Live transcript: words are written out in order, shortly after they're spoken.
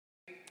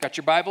Got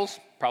your Bibles?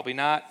 Probably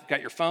not. Got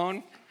your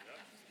phone?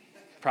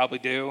 Probably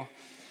do.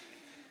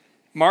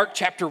 Mark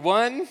chapter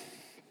 1.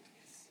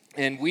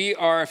 And we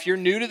are, if you're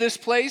new to this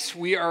place,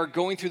 we are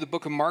going through the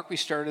book of Mark. We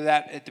started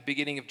that at the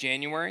beginning of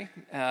January.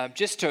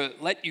 Just to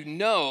let you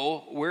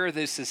know where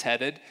this is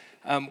headed,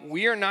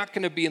 we are not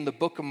going to be in the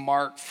book of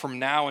Mark from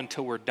now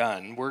until we're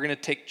done. We're going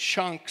to take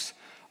chunks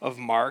of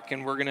Mark,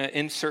 and we're going to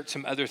insert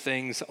some other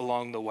things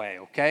along the way,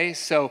 okay?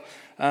 So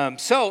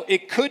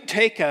it could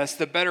take us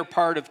the better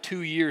part of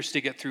 2 years to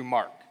get through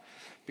Mark,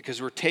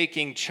 because we're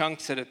taking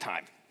chunks at a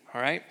time,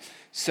 all right?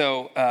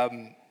 So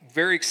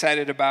very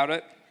excited about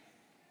it.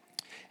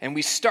 And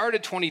we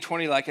started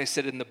 2020, like I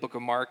said, in the book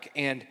of Mark,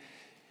 and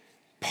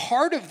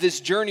part of this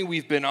journey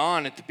we've been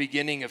on at the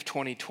beginning of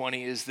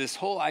 2020 is this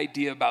whole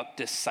idea about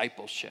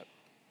discipleship.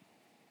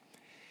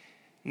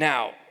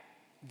 Now,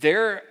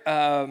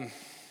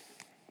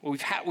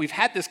 we've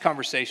had this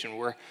conversation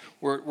where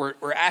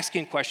we're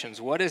asking questions.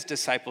 What is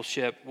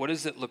discipleship? What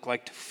does it look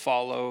like to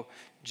follow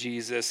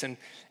Jesus? And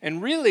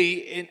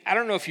really, I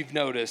don't know if you've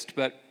noticed,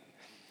 but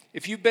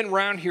if you've been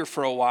around here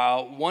for a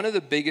while, one of the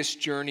biggest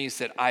journeys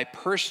that I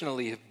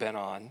personally have been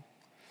on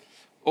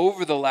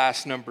over the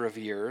last number of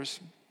years,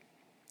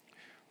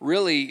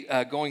 really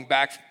going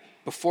back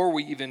before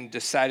we even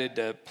decided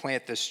to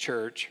plant this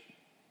church,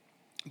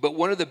 but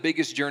one of the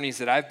biggest journeys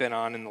that I've been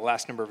on in the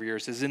last number of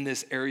years is in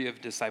this area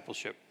of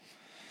discipleship.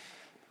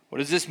 What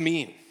does this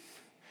mean?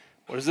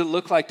 What does it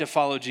look like to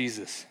follow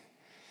Jesus?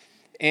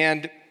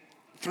 And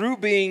through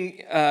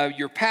being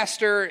your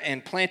pastor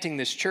and planting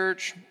this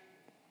church,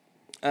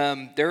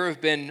 there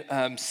have been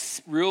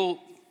real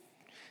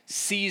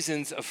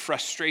seasons of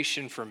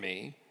frustration for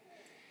me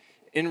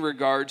in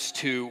regards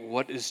to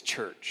what is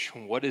church?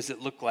 What does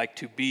it look like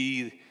to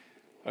be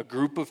a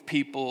group of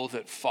people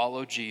that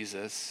follow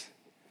Jesus?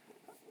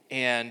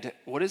 And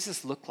what does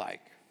this look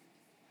like?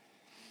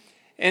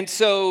 And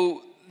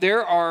so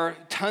there are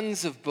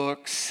tons of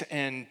books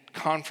and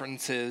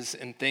conferences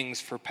and things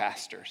for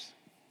pastors.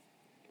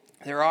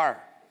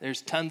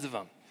 There's tons of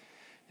them.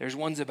 There's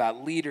ones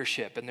about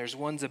leadership, and there's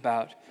ones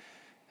about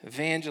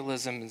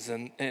evangelisms,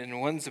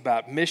 and ones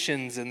about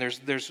missions, and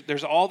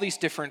there's all these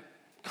different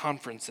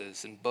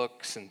conferences and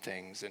books and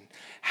things, and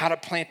how to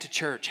plant a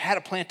church, how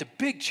to plant a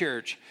big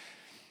church,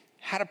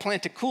 how to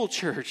plant a cool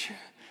church,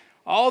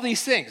 all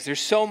these things. There's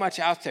so much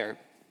out there.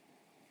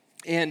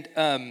 And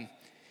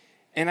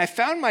I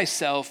found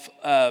myself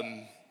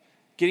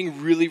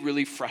getting really,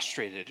 really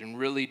frustrated and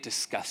really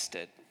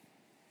disgusted.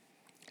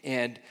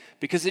 And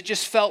because it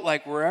just felt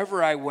like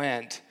wherever I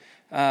went,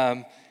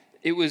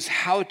 it was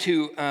how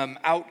to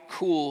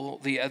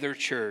outcool the other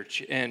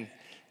church and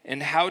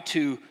how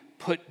to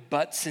put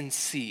butts in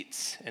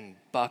seats and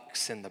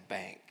bucks in the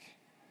bank,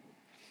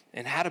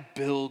 and how to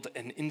build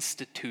an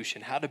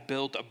institution, how to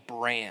build a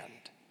brand.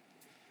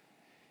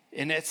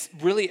 And it's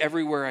really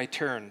everywhere I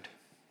turned.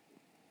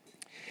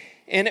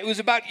 And it was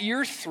about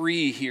year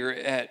 3 here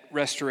at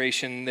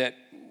Restoration that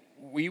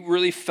we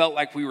really felt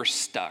like we were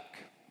stuck.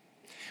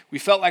 We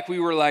felt like we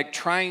were like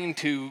trying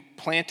to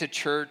plant a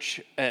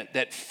church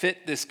that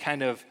fit this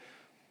kind of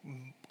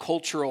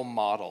cultural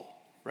model,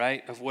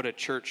 right, of what a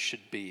church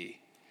should be.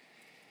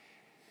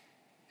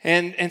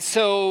 And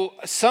so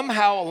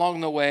somehow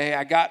along the way,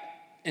 I got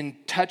in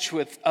touch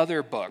with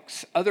other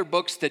books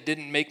that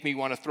didn't make me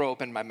want to throw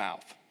open my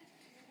mouth.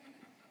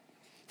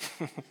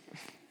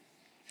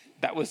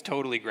 That was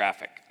totally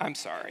graphic. I'm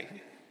sorry.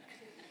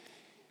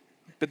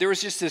 But there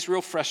was just this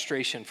real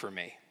frustration for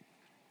me.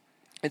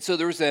 And so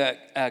there was a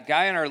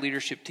guy on our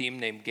leadership team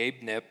named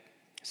Gabe Nip.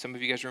 Some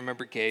of you guys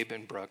remember Gabe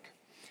and Brooke.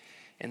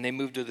 And they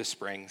moved to the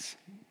Springs.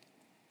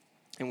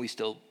 And we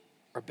still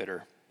are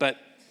bitter. But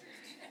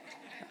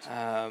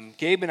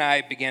Gabe and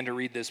I began to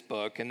read this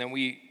book. And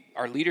then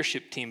our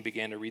leadership team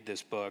began to read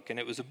this book. And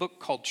it was a book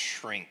called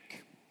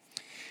Shrink.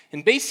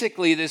 And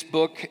basically this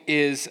book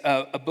is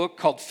a book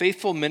called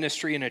Faithful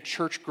Ministry in a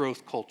Church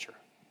Growth Culture.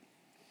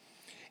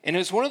 And it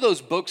was one of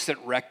those books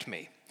that wrecked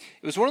me.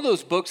 It was one of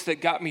those books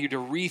that got me to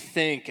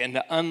rethink and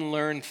to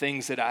unlearn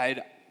things that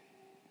I'd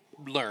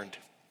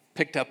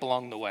picked up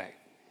along the way.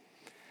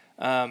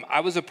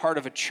 I was a part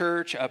of a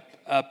church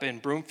up in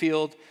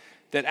Broomfield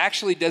that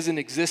actually doesn't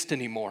exist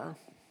anymore.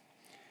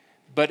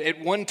 But at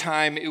one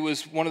time, it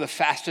was one of the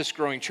fastest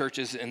growing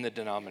churches in the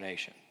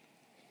denomination.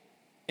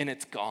 And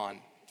it's gone.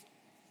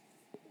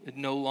 It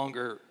no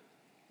longer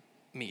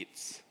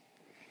meets.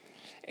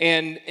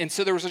 And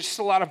so there was just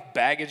a lot of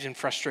baggage and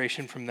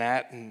frustration from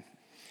that. And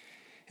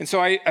so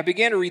I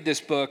began to read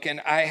this book, and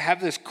I have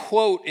this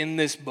quote in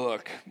this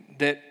book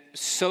that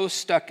so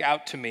stuck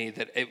out to me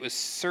that it was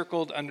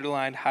circled,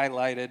 underlined,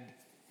 highlighted.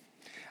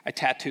 I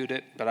tattooed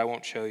it, but I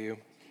won't show you.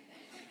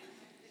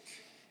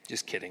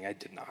 Just kidding, I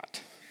did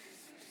not.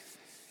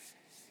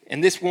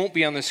 And this won't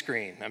be on the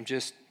screen.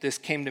 This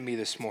came to me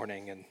this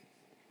morning, and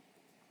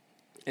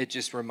it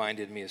just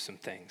reminded me of some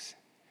things.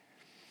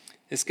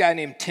 This guy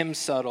named Tim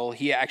Suttle,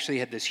 he actually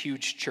had this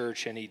huge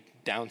church, and he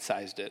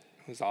downsized it.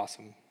 It was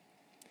awesome.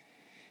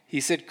 He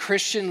said,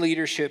 Christian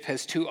leadership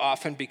has too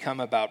often become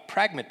about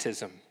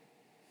pragmatism.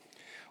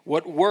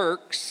 What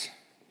works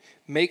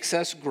makes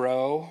us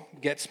grow,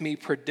 gets me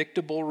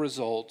predictable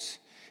results,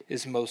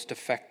 is most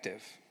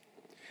effective.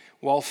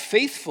 While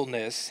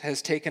faithfulness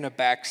has taken a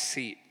back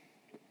seat.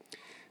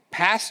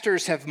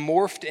 Pastors have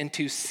morphed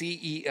into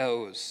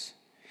CEOs,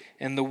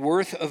 and the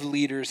worth of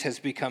leaders has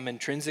become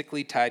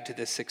intrinsically tied to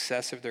the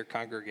success of their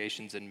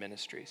congregations and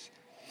ministries.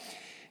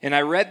 And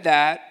I read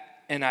that,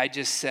 and I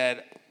just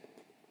said,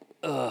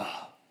 ugh.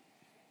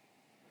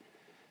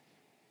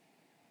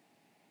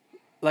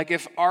 Like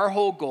if our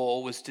whole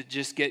goal was to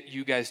just get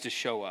you guys to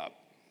show up,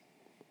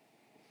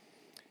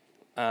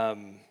 that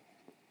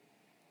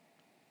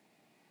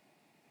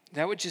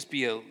would just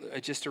be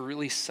just a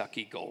really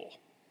sucky goal.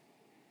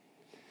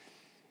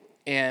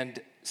 And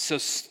so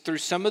through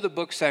some of the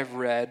books I've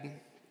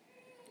read,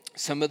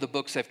 some of the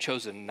books I've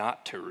chosen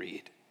not to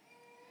read,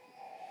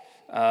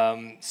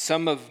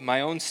 some of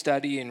my own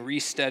study and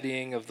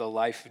restudying of the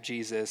life of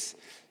Jesus,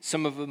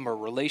 some of them are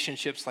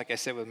relationships, like I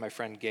said, with my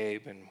friend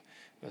Gabe and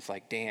with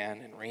like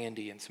Dan and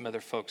Randy and some other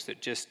folks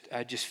that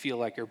I just feel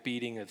like are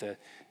beating of the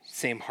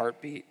same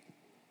heartbeat.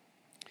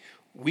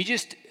 We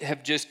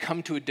have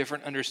come to a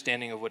different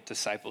understanding of what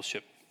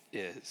discipleship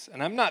is.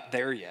 And I'm not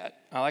there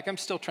yet. I'm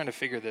still trying to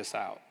figure this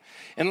out.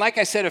 And like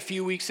I said a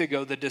few weeks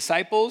ago, the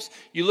disciples,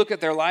 you look at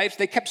their lives,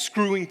 they kept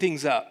screwing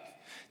things up.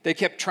 They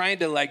kept trying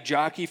to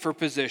jockey for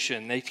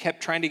position. They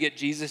kept trying to get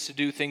Jesus to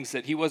do things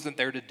that he wasn't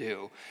there to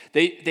do.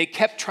 They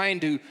kept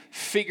trying to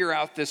figure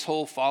out this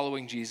whole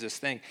following Jesus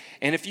thing.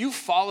 And if you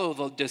follow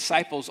the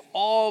disciples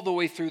all the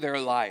way through their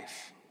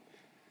life,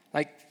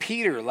 like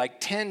Peter,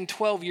 10,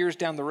 12 years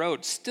down the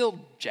road, still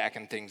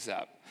jacking things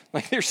up.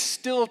 They're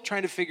still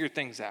trying to figure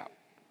things out.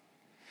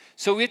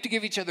 So we have to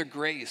give each other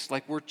grace.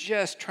 We're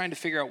just trying to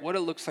figure out what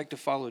it looks like to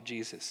follow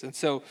Jesus. And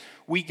so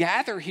we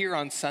gather here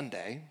on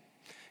Sunday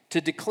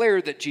to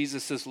declare that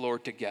Jesus is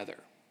Lord together.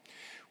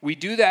 We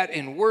do that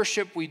in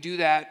worship. We do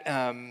that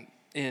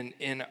in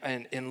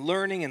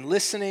learning and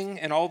listening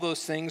and all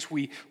those things.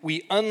 We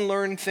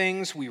unlearn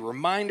things. We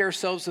remind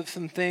ourselves of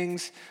some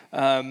things.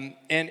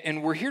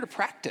 And we're here to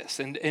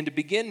practice and to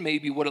begin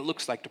maybe what it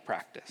looks like to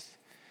practice.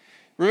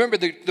 Remember,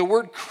 the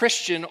word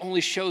Christian only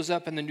shows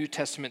up in the New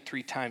Testament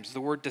 3 times. The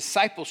word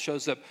disciple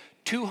shows up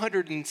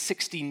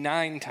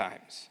 269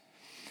 times.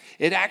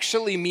 It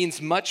actually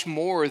means much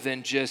more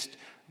than just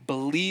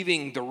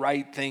believing the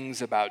right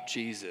things about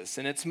Jesus.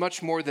 And it's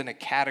much more than a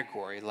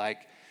category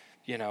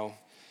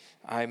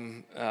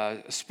I'm a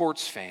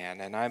sports fan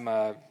and I'm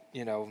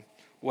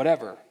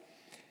whatever.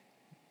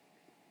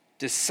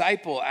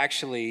 Disciple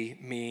actually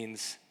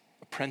means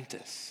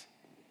apprentice.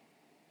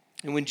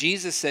 And when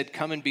Jesus said,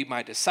 come and be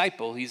my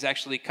disciple, he's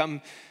actually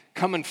come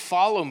and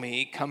follow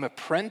me, come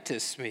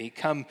apprentice me,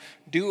 come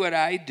do what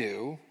I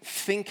do,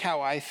 think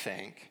how I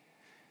think,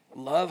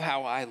 love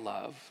how I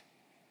love.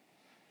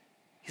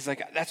 He's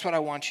like, that's what I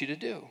want you to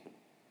do.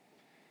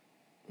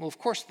 Well, of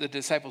course, the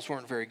disciples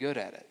weren't very good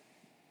at it.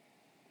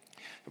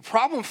 The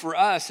problem for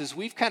us is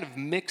we've kind of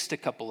mixed a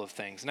couple of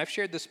things. And I've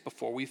shared this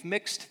before. We've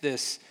mixed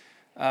this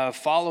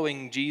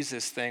following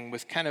Jesus thing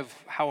with kind of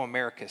how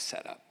America's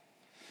set up,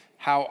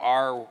 how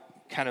our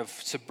kind of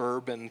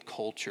suburban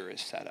culture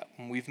is set up.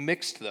 And we've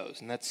mixed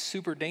those, and that's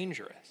super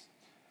dangerous.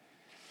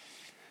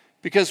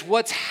 Because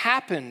what's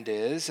happened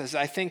is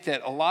I think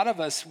that a lot of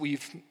us,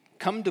 we've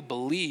come to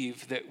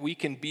believe that we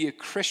can be a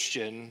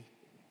Christian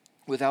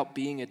without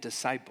being a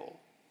disciple.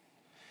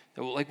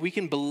 That we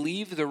can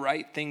believe the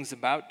right things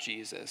about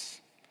Jesus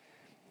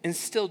and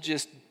still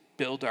just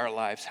build our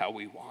lives how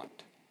we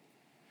want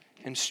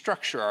and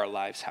structure our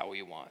lives how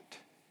we want.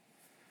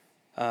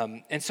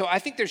 And so I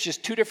think there's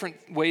just 2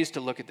 different ways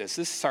to look at this.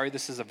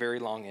 This is a very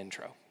long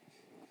intro.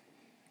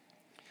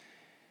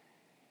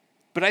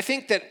 But I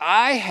think that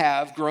I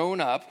have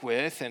grown up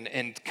with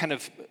and kind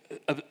of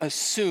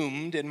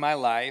assumed in my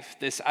life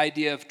this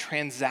idea of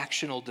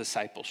transactional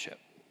discipleship,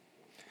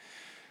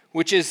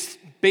 which is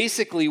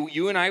basically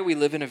you and I, we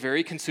live in a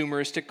very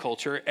consumeristic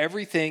culture.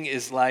 Everything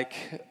is like,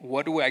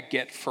 what do I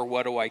get for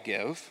what do I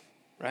give,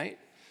 right?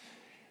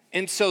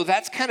 And so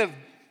that's kind of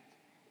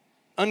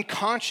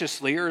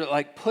unconsciously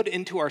or put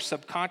into our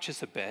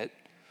subconscious a bit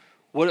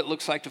what it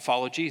looks like to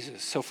follow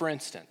Jesus. So for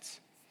instance,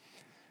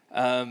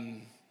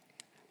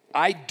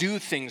 I do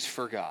things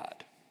for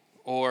God,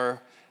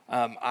 or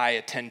I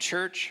attend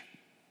church,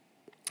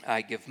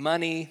 I give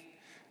money,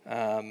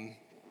 I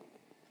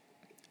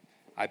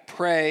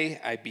pray,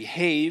 I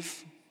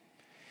behave,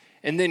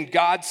 and then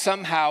God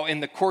somehow in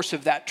the course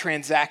of that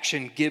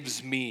transaction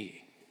gives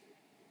me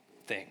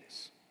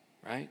things,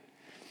 right?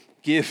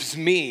 Gives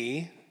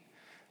me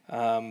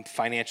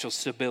financial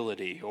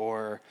stability,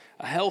 or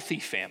a healthy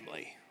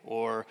family,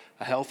 or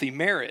a healthy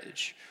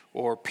marriage,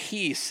 or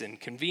peace and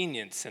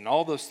convenience and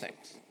all those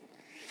things.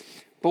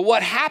 But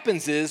what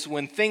happens is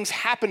when things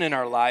happen in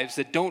our lives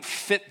that don't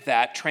fit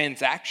that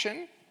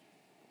transaction,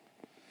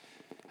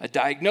 a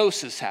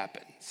diagnosis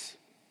happens,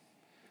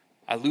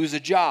 I lose a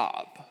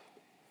job,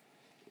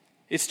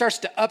 it starts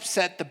to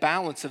upset the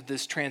balance of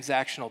this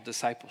transactional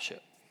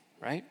discipleship,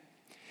 right?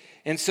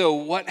 And so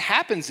what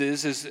happens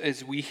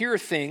is we hear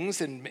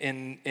things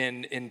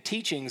in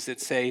teachings that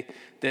say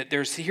that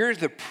here are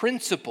the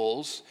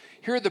principles,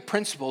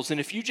 and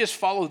if you just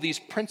follow these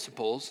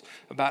principles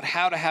about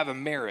how to have a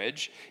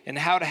marriage and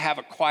how to have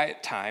a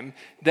quiet time,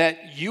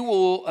 that you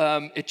will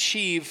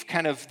achieve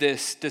kind of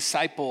this this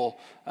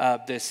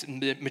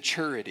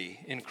maturity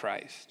in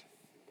Christ.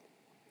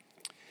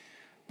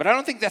 But I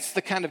don't think that's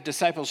the kind of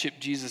discipleship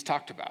Jesus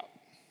talked about.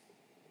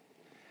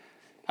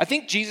 I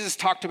think Jesus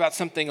talked about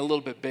something a little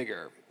bit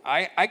bigger.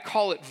 I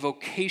call it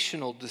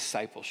vocational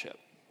discipleship.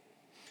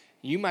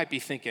 You might be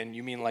thinking,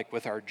 you mean like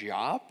with our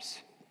jobs?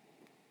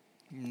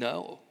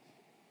 No.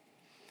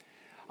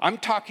 I'm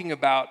talking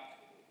about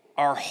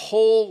our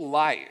whole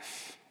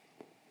life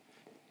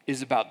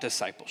is about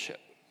discipleship.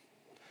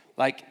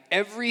 Like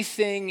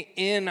everything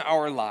in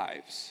our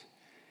lives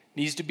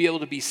needs to be able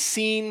to be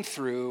seen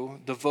through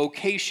the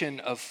vocation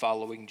of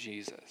following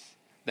Jesus.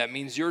 That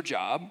means your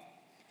job.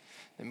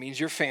 That means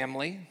your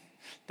family.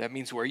 That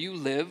means where you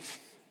live,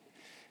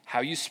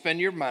 how you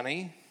spend your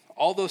money.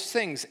 All those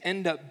things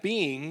end up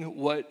being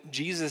what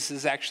Jesus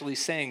is actually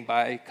saying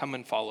by come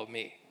and follow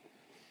me.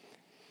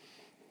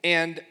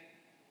 And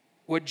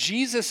what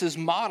Jesus is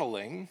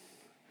modeling,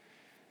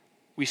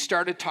 we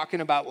started talking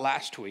about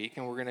last week,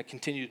 and we're going to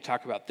continue to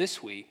talk about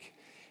this week,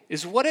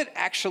 is what it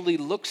actually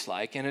looks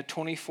like in a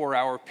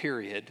 24-hour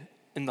period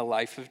in the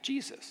life of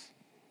Jesus.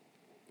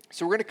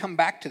 So we're going to come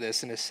back to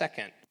this in a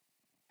second.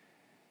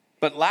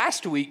 But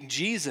last week,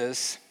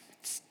 Jesus,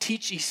 he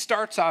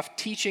starts off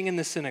teaching in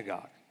the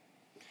synagogue.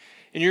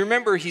 And you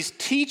remember he's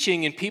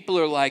teaching and people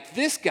are like,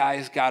 this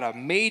guy's got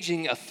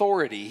amazing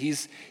authority.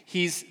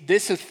 He's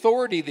this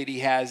authority that he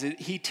has,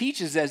 he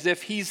teaches as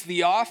if he's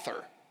the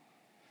author,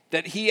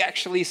 that he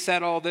actually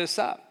set all this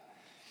up.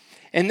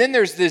 And then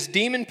there's this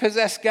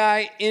demon-possessed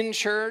guy in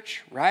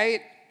church,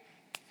 right?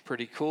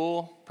 Pretty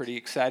cool, pretty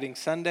exciting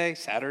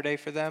Saturday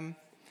for them.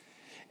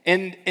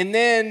 And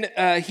then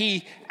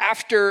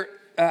after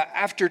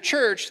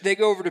church, they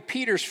go over to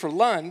Peter's for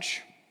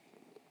lunch.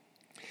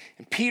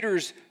 And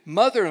Peter's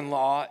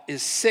mother-in-law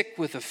is sick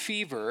with a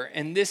fever.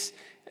 And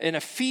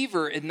a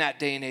fever in that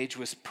day and age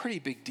was a pretty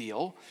big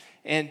deal.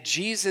 And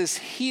Jesus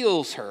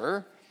heals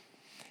her.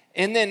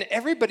 And then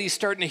everybody's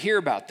starting to hear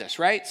about this,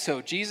 right? So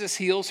Jesus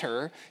heals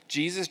her.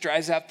 Jesus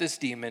drives out this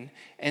demon.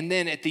 And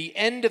then at the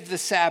end of the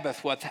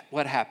Sabbath,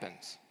 what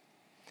happens?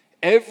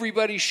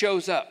 Everybody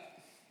shows up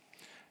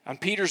on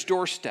Peter's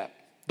doorstep.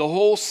 The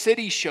whole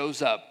city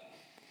shows up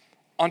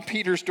on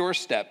Peter's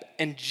doorstep,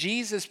 and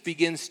Jesus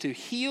begins to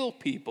heal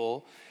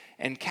people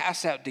and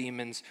cast out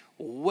demons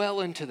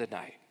well into the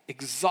night.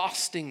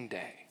 Exhausting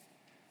day.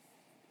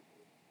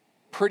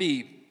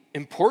 Pretty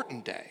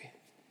important day.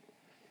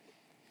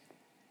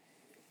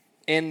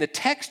 And the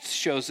text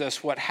shows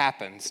us what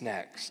happens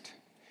next.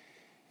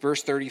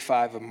 Verse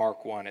 35 of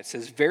Mark 1, it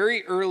says,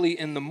 very early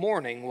in the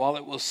morning, while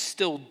it was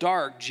still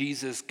dark,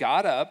 Jesus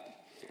got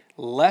up,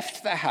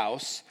 left the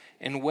house,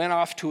 and went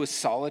off to a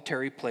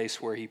solitary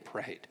place where he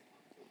prayed.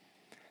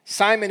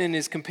 Simon and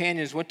his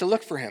companions went to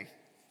look for him.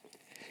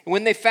 And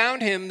when they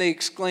found him, they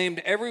exclaimed,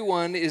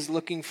 everyone is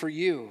looking for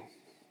you.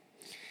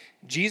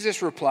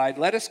 Jesus replied,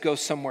 let us go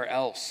somewhere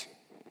else,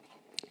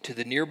 to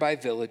the nearby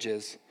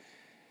villages,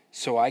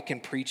 so I can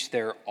preach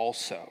there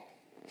also.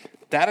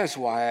 That is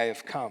why I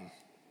have come.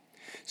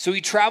 So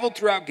he traveled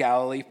throughout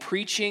Galilee,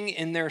 preaching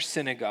in their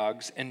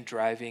synagogues and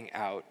driving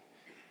out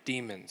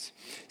demons.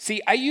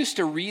 See, I used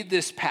to read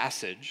this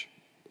passage,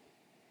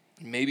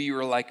 maybe you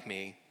were like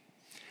me,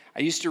 I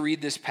used to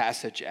read this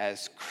passage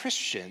as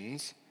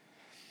Christians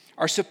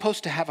are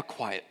supposed to have a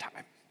quiet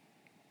time.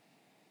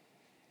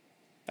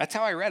 That's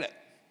how I read it.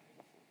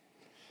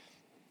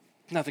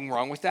 Nothing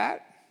wrong with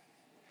that.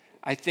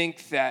 I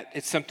think that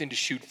it's something to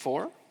shoot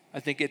for. I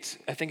think it's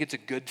a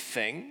good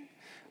thing.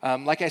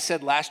 Like I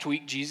said last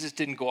week, Jesus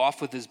didn't go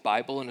off with his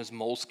Bible and his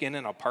moleskin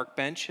on a park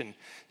bench and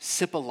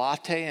sip a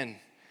latte and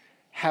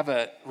have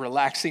a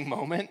relaxing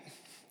moment.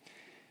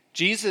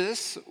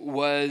 Jesus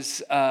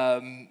was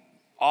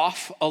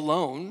off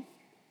alone,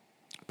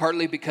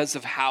 partly because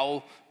of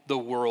how the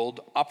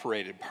world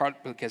operated,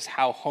 partly because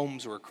how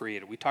homes were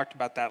created. We talked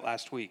about that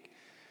last week.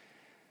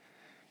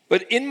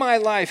 But in my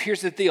life,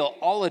 here's the deal.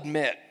 I'll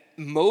admit,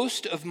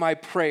 most of my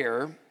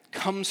prayer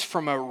comes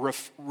from a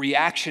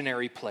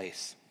reactionary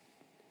place.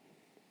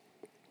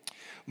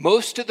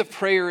 Most of the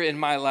prayer in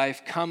my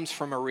life comes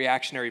from a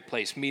reactionary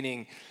place,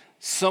 meaning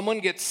someone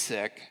gets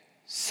sick,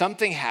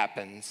 something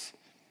happens,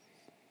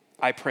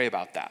 I pray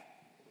about that.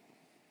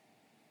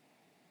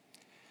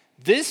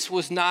 This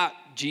was not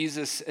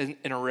Jesus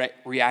in a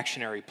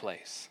reactionary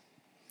place.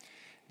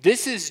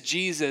 This is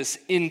Jesus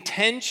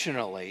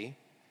intentionally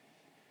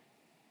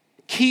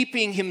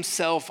keeping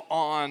himself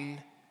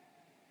on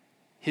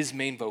his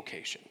main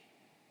vocation.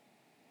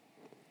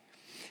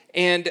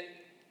 And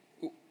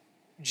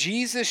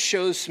Jesus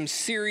shows some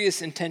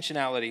serious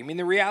intentionality. I mean,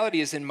 the reality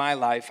is in my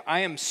life,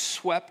 I am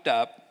swept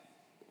up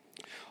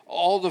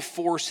all the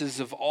forces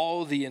of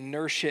all the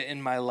inertia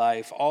in my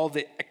life, all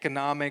the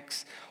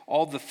economics,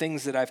 all the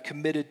things that I've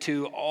committed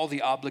to, all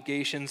the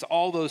obligations,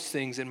 all those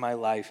things in my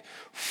life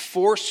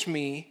force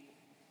me,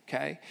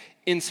 okay,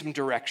 in some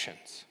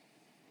directions.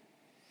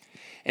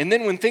 And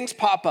then when things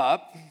pop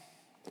up,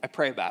 I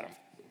pray about them.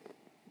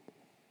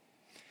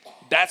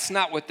 That's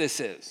not what this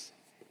is.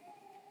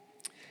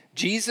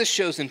 Jesus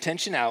shows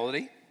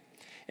intentionality,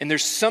 and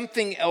there's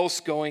something else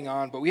going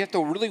on, but we have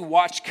to really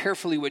watch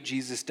carefully what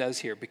Jesus does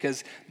here,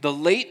 because the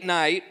late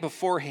night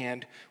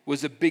beforehand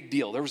was a big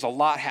deal. There was a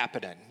lot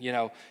happening.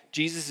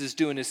 Jesus is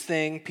doing his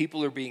thing.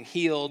 People are being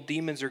healed.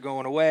 Demons are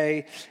going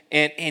away.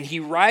 And he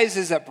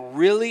rises up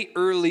really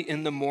early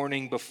in the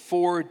morning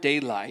before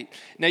daylight.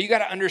 Now, you got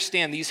to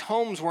understand, these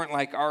homes weren't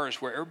like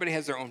ours, where everybody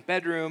has their own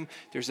bedroom.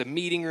 There's a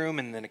meeting room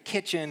and then a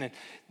kitchen.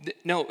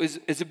 No,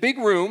 it's a big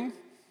room.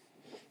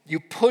 You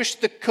push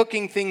the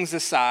cooking things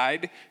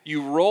aside,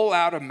 you roll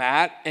out a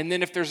mat, and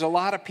then if there's a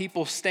lot of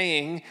people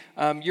staying,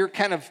 you're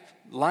kind of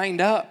lined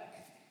up.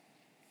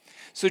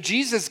 So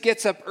Jesus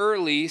gets up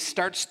early,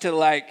 starts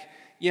to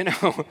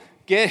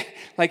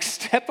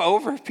step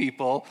over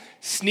people,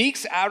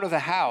 sneaks out of the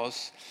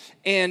house,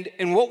 and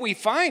what we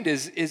find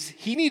is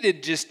he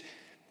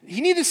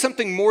needed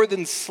something more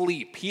than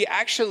sleep. He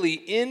actually,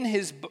 in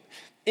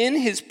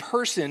his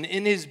person,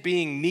 in his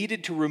being,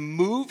 needed to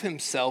remove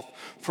himself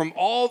from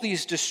all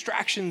these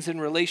distractions and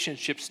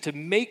relationships to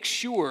make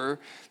sure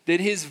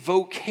that his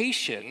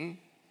vocation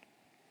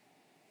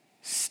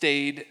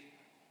stayed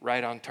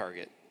right on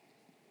target.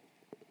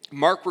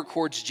 Mark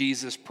records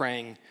Jesus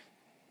praying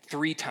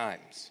 3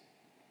 times.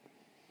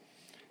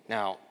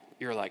 Now,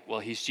 you're like, well,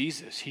 he's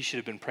Jesus. He should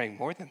have been praying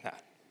more than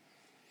that.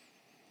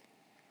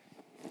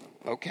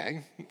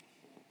 Okay.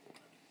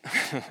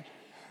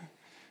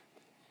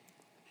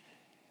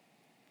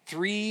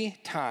 3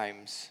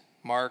 times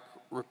Mark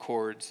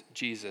records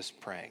Jesus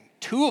praying.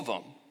 2 of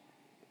them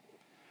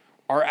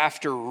are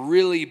after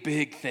really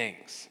big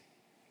things.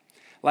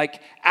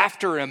 Like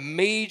after a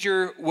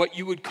major, what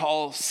you would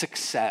call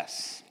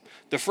success.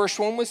 The first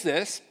one was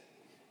this.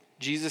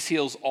 Jesus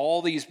heals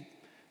all these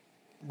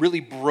really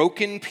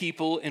broken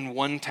people in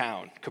one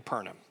town,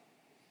 Capernaum.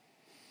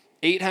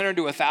 800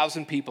 to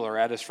 1,000 people are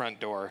at his front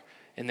door,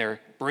 and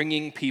they're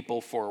bringing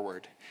people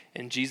forward,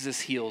 and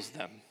Jesus heals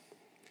them.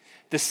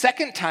 The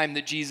second time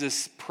that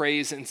Jesus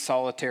prays in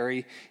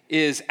solitary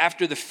is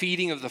after the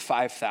feeding of the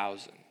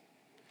 5,000.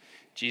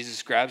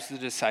 Jesus grabs the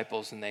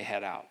disciples and they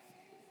head out.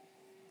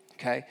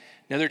 Okay?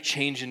 Another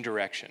change in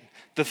direction.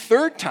 The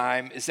third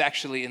time is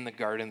actually in the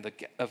Garden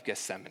of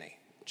Gethsemane,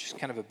 which is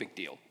kind of a big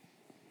deal.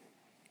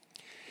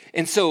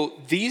 And so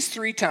these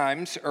 3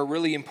 times are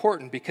really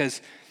important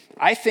because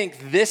I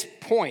think this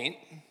point,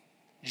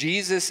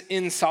 Jesus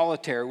in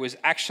solitary, was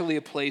actually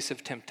a place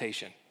of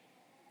temptation.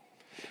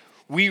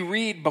 We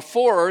read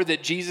before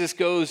that Jesus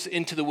goes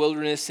into the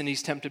wilderness and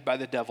he's tempted by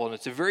the devil. And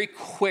it's a very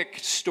quick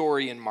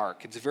story in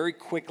Mark. It's a very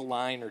quick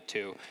line or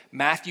 2.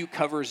 Matthew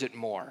covers it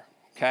more,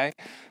 okay?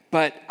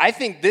 But I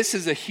think this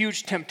is a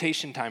huge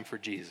temptation time for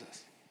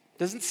Jesus.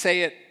 Doesn't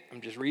say it. I'm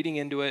just reading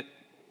into it.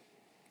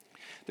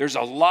 There's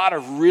a lot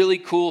of really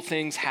cool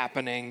things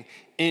happening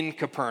in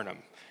Capernaum.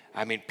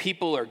 I mean,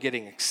 people are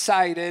getting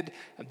excited.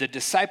 The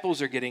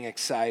disciples are getting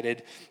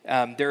excited.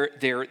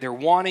 They're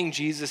wanting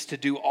Jesus to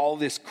do all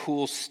this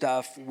cool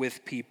stuff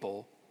with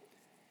people.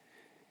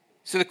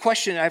 So I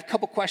have a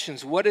couple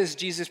questions. What does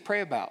Jesus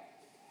pray about?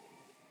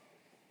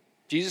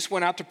 Jesus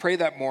went out to pray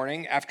that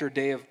morning after a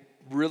day of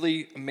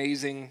really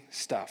amazing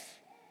stuff.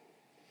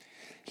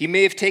 He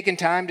may have taken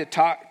time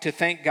to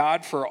thank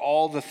God for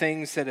all the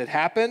things that had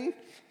happened.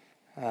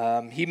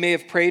 He may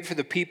have prayed for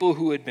the people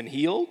who had been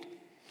healed.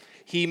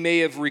 He may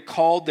have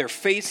recalled their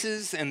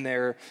faces and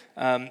their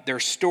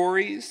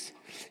stories.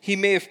 He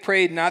may have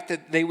prayed not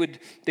that they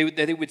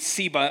would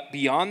see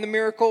beyond the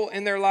miracle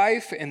in their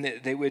life and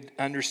that they would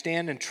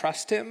understand and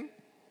trust him.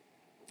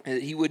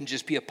 That he wouldn't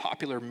just be a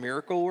popular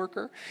miracle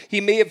worker.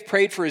 He may have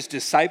prayed for his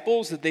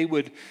disciples that they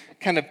would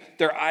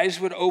their eyes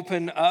would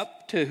open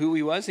up to who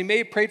he was. He may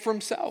have prayed for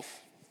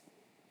himself.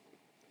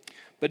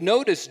 But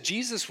notice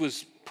Jesus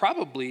was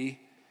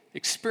probably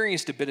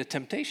experienced a bit of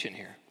temptation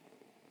here.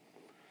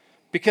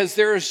 Because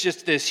there is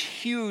just this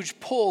huge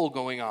pull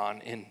going on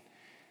in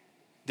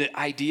the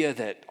idea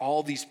that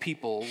all these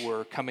people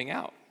were coming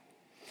out.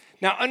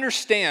 Now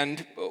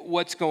understand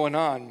what's going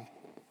on.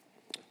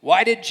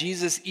 Why did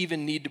Jesus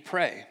even need to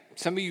pray?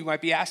 Some of you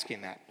might be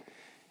asking that.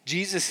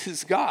 Jesus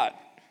is God.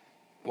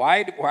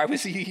 Why did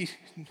he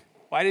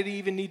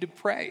even need to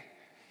pray?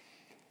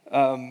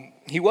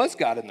 He was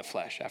God in the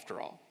flesh, after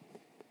all.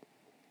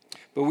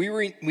 But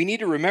we need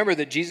to remember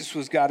that Jesus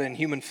was God in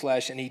human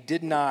flesh, and he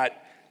did not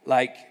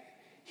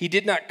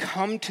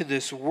come to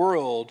this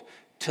world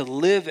to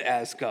live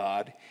as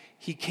God.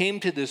 He came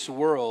to this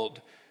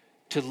world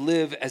to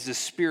live as a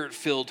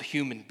spirit-filled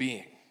human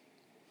being.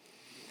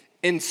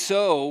 And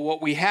so what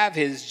we have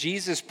is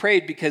Jesus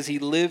prayed because he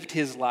lived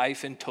his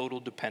life in total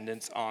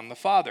dependence on the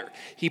Father.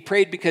 He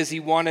prayed because he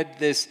wanted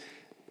this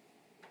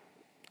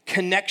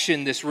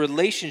connection, this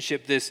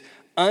relationship, this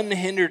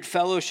unhindered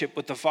fellowship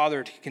with the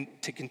Father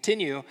to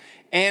continue,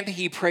 and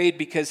he prayed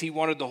because he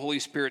wanted the Holy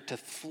Spirit to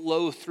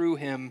flow through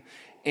him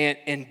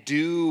and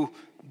do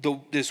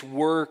this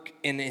work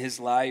in his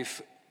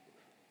life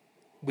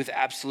with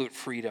absolute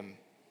freedom.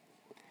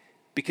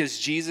 Because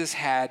Jesus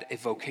had a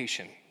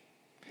vocation.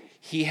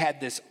 He had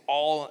this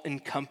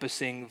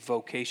all-encompassing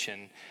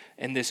vocation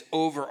and this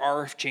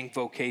overarching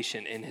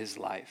vocation in his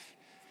life.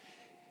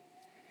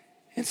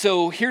 And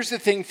so here's the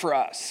thing for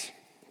us.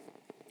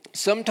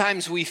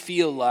 Sometimes we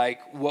feel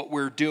like what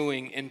we're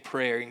doing in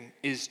praying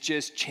is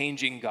just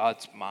changing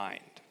God's mind.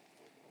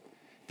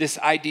 This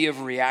idea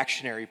of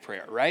reactionary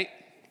prayer, right?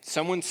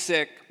 Someone's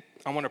sick,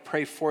 I want to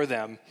pray for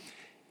them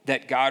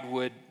that God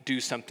would do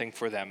something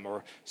for them.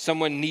 Or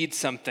someone needs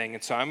something,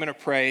 and so I'm going to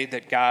pray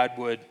that God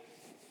would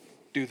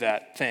do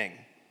that thing.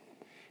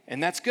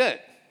 And that's good.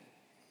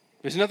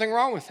 There's nothing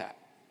wrong with that.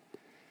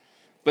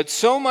 But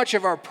so much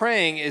of our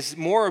praying is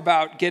more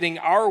about getting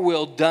our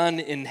will done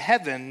in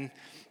heaven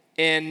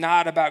and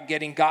not about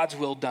getting God's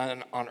will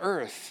done on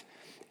earth.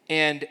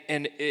 And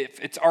if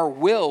it's our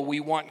will, we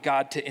want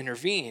God to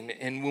intervene.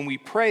 And when we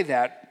pray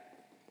that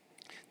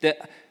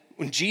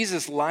when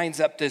Jesus lines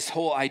up this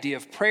whole idea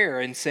of prayer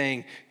and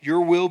saying,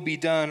 your will be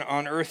done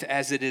on earth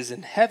as it is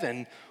in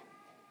heaven,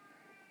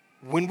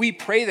 when we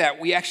pray that,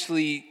 we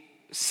actually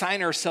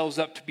sign ourselves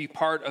up to be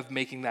part of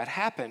making that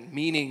happen,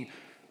 meaning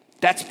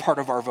that's part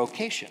of our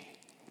vocation.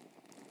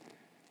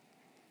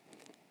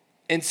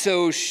 And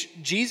so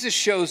Jesus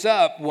shows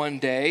up one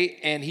day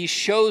and he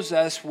shows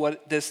us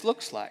what this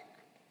looks like.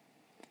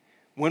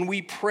 When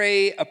we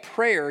pray a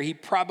prayer, he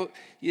probably,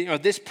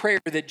 this prayer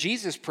that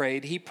Jesus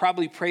prayed, he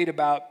probably prayed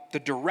about the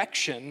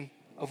direction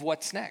of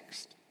what's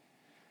next.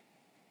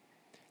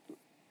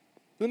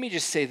 Let me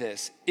just say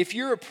this. If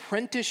your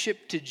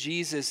apprenticeship to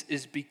Jesus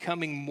is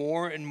becoming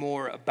more and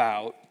more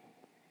about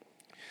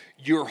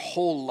your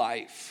whole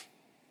life,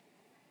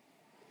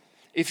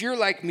 if you're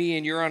like me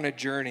and you're on a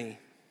journey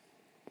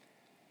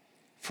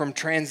from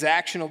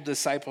transactional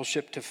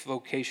discipleship to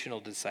vocational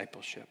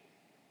discipleship,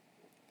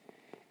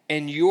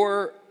 and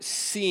you're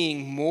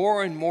seeing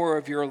more and more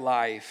of your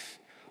life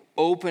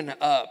open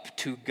up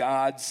to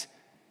God's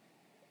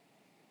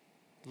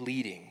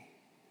leading,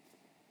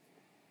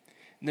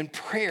 then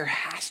prayer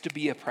has to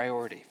be a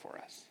priority for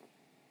us.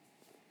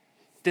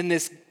 Then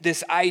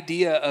this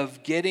idea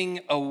of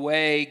getting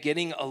away,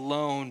 getting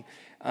alone,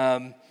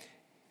 and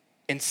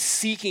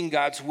seeking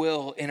God's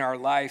will in our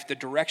life, the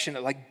direction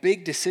of like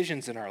big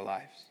decisions in our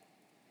lives.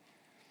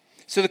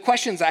 So the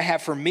questions I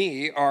have for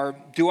me are,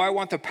 do I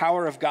want the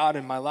power of God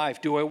in my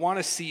life? Do I want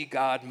to see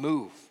God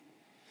move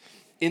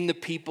in the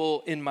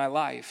people in my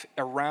life,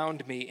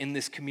 around me, in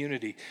this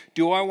community?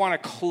 Do I want a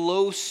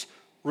close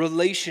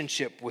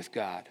relationship with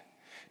God?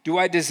 Do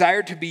I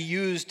desire to be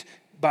used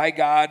by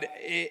God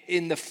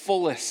in the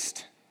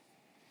fullest?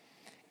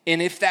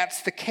 And if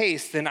that's the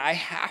case, then I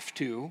have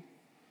to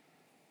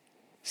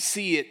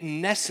see it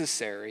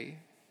necessary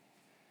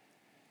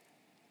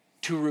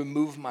to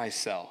remove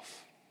myself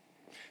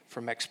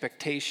from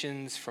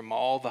expectations, from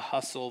all the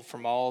hustle,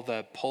 from all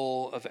the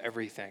pull of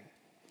everything.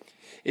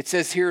 It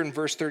says here in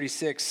verse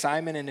 36,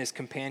 Simon and his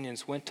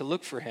companions went to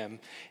look for him,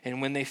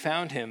 and when they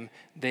found him,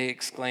 they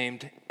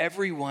exclaimed,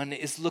 "Everyone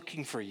is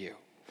looking for you."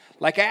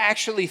 Like, I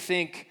actually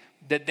think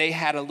that they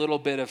had a little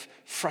bit of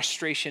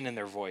frustration in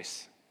their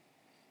voice.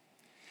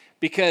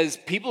 Because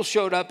people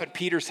showed up at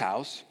Peter's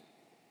house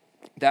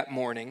that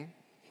morning,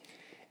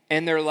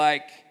 and they're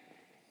like,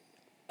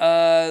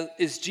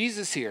 is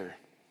Jesus here?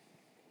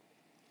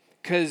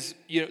 Because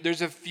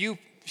there's a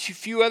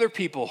few other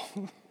people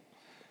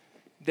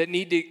that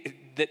need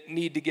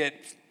to get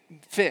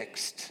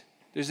fixed.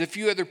 There's a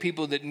few other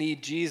people that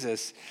need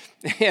Jesus.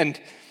 And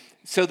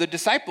so the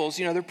disciples,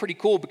 they're pretty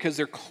cool because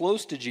they're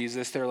close to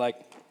Jesus. They're like,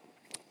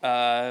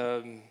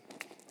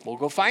 we'll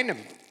go find him.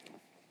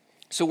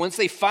 So once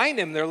they find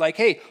him, they're like,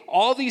 hey,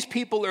 all these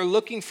people are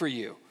looking for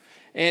you.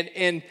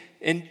 And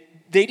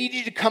they need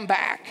you to come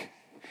back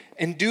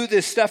and do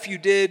this stuff you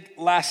did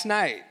last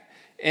night.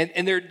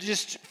 And they're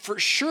just for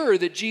sure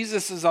that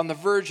Jesus is on the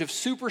verge of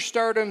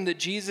superstardom, that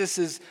Jesus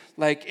is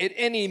like at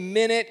any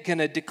minute going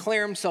to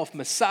declare himself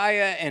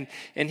Messiah,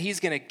 and he's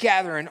going to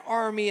gather an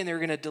army and they're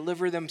going to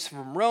deliver them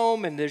from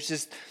Rome. And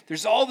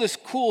there's all this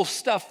cool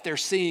stuff they're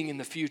seeing in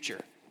the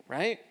future,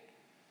 right?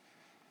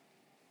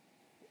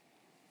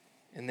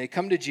 And they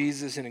come to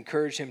Jesus and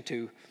encourage him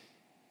to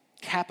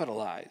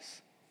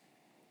capitalize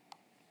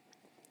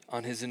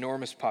on his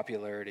enormous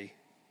popularity.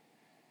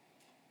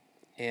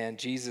 And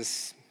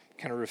Jesus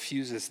kind of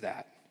refuses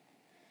that.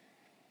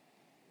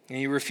 And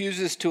he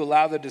refuses to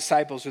allow the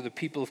disciples or the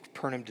people of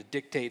Capernaum to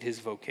dictate his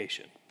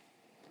vocation.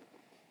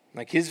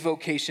 Like, his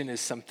vocation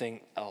is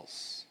something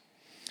else.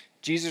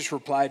 Jesus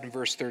replied in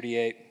verse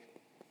 38,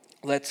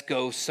 "Let's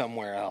go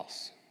somewhere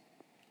else,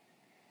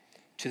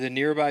 to the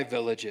nearby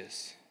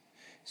villages,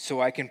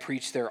 so I can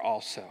preach there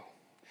also.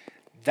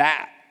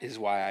 That is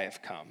why I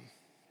have come."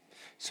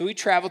 So he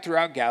traveled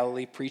throughout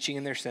Galilee, preaching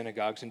in their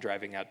synagogues and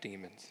driving out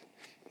demons.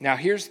 Now,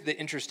 here's the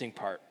interesting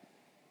part.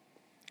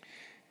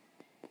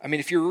 I mean,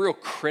 if you're a real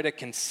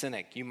critic and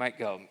cynic, you might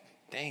go,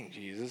 dang,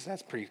 Jesus,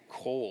 that's pretty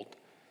cold.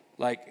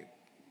 Like,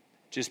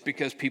 just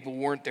because people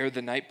weren't there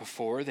the night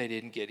before, they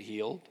didn't get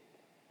healed.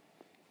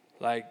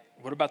 Like,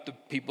 what about the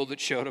people that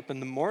showed up in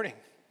the morning?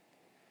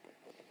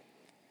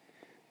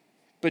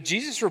 But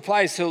Jesus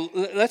replies, so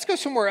let's go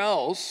somewhere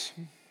else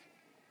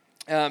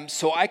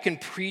so I can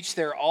preach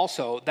there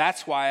also.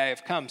 That's why I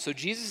have come. So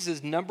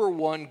Jesus' number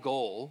one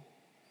goal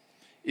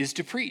is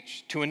to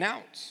preach, to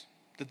announce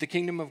that the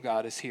kingdom of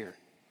God is here.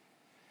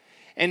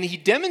 And he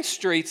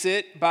demonstrates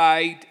it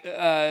by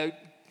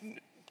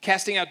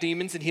casting out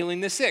demons and healing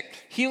the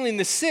sick. Healing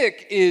the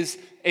sick is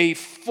a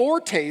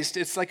foretaste.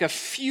 It's like a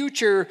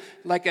future,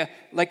 like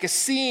a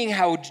seeing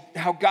how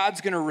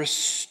God's going to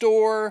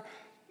restore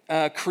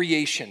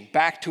creation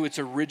back to its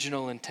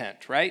original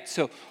intent, right?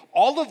 So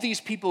all of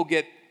these people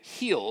get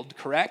healed,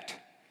 correct?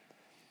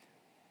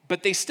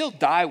 But they still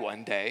die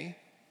one day.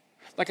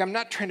 Like, I'm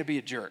not trying to be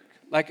a jerk.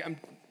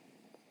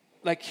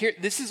 Here,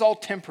 this is all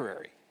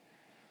temporary.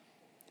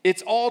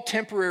 It's all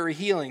temporary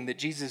healing that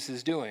Jesus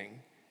is doing.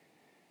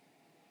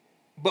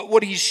 But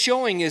what he's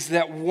showing is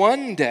that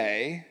one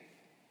day,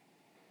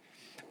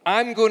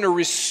 I'm going to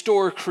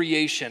restore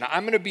creation.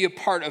 I'm going to be a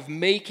part of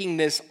making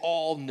this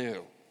all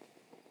new.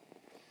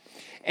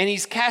 And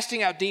he's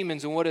casting out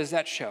demons, and what does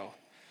that show?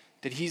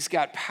 That he's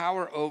got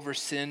power over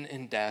sin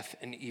and death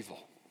and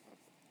evil.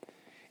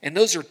 And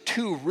those are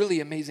two really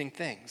amazing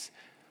things.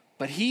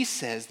 But he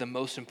says the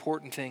most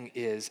important thing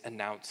is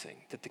announcing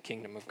that the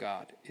kingdom of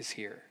God is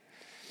here.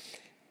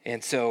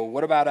 And so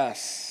what about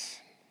us?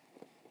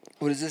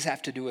 What does this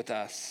have to do with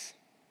us?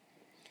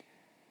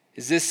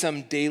 Is this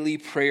some daily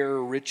prayer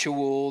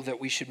ritual that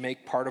we should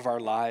make part of our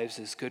lives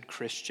as good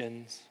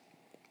Christians?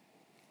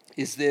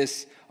 Is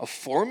this a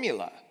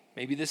formula?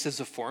 Maybe this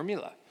is a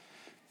formula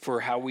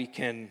for how we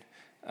can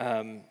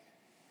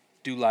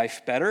do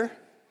life better.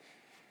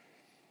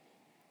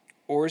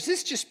 Or is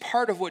this just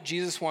part of what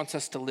Jesus wants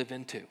us to live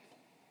into?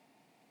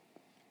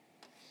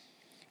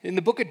 In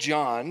the book of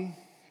John,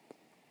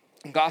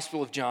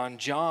 Gospel of John,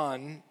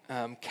 John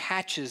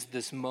catches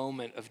this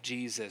moment of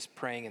Jesus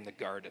praying in the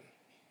garden.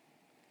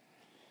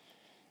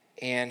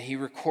 And he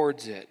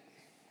records it.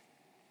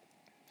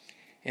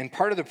 And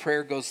part of the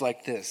prayer goes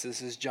like this.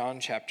 This is John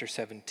chapter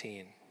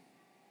 17.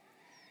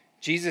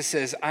 Jesus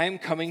says, I am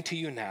coming to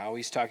you now.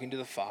 He's talking to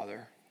the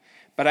Father.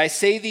 But I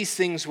say these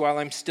things while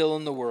I'm still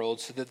in the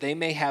world so that they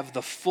may have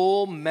the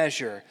full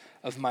measure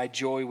of my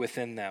joy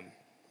within them.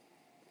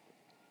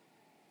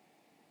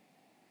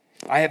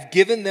 I have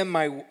given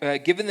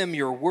them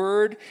your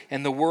word,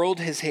 and the world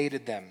has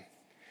hated them.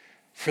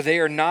 For they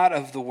are not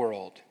of the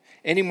world,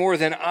 any more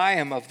than I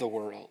am of the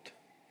world.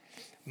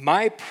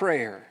 My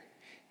prayer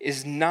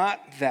is not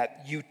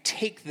that you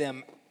take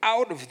them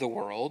out of the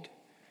world,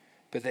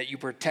 but that you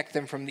protect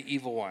them from the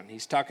evil one.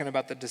 He's talking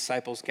about the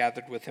disciples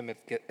gathered with him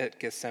at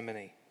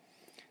Gethsemane.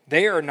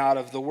 They are not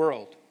of the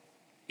world,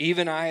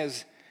 even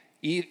as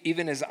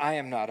I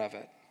am not of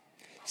it.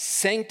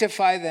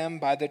 Sanctify them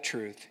by the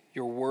truth.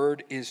 Your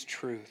word is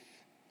truth.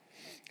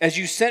 As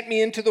you sent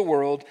me into the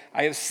world,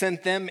 I have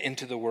sent them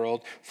into the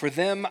world. For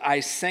them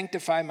I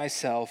sanctify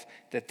myself,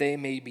 that they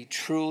may be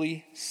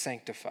truly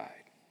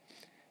sanctified.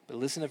 But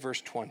listen to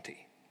verse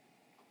 20.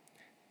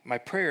 My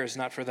prayer is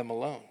not for them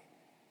alone.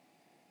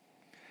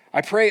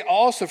 I pray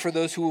also for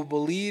those who will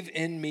believe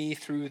in me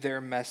through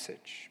their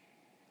message.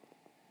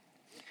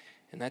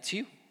 And that's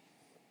you.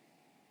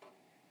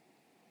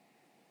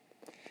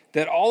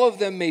 That all of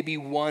them may be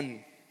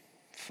one,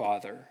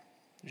 Father,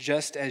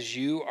 just as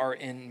you are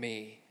in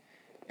me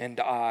and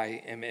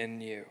I am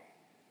in you.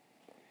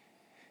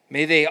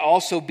 May they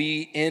also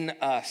be in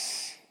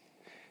us,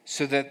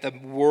 so that the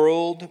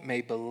world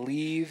may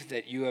believe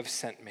that you have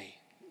sent me.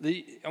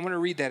 I'm going to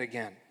read that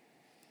again.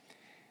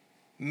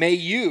 May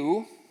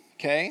you,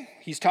 okay,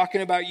 he's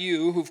talking about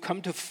you who've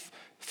come to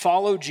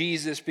follow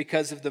Jesus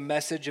because of the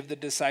message of the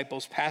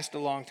disciples passed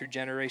along through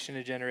generation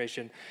to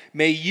generation.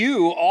 May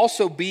you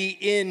also be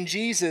in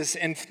Jesus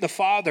and the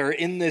Father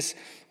in this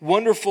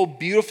wonderful,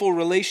 beautiful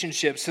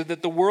relationship so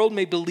that the world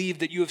may believe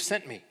that you have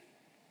sent me.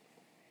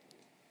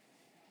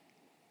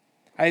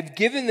 I have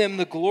given them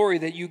the glory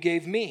that you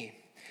gave me,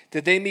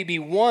 that they may be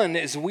one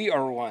as we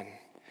are one,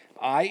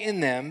 I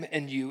in them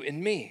and you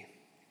in me,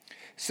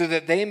 so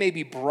that they may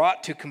be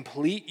brought to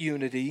complete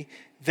unity.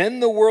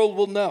 Then the world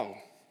will know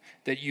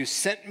that you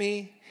sent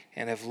me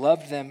and have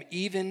loved them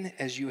even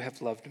as you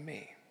have loved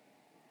me.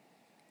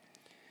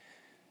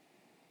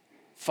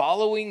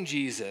 Following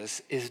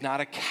Jesus is not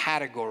a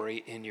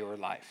category in your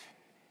life.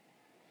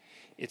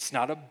 It's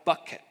not a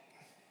bucket.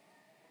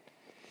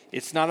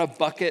 It's not a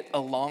bucket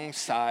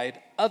alongside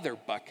other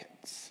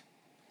buckets.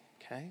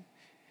 Okay?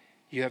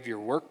 You have your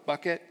work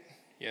bucket,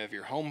 you have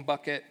your home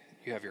bucket,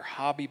 you have your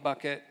hobby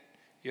bucket,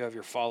 you have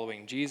your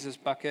following Jesus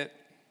bucket.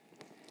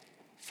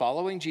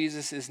 Following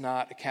Jesus is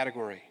not a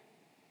category.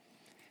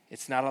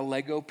 It's not a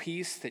Lego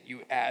piece that you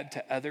add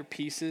to other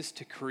pieces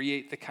to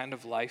create the kind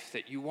of life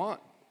that you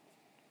want.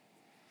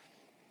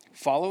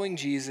 Following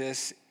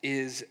Jesus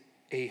is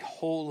a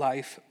whole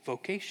life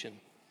vocation.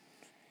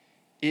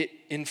 It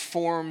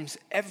informs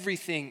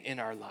everything in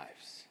our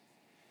lives.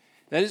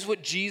 That is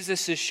what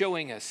Jesus is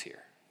showing us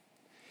here.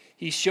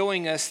 He's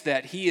showing us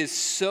that he is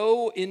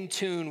so in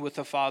tune with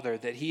the Father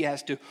that he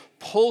has to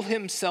pull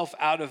himself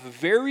out of a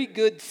very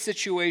good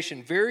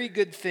situation, very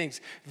good things,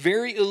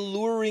 very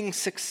alluring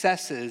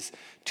successes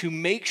to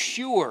make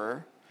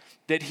sure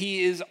that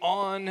he is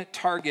on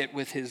target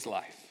with his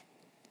life.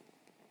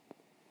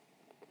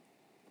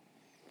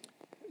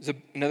 There's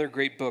another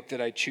great book that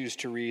I choose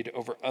to read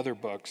over other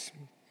books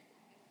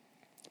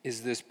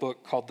is this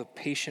book called The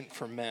Patient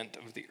Ferment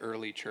of the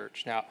Early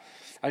Church. Now,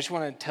 I just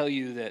want to tell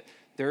you that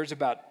there's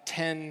about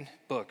 10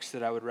 books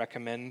that I would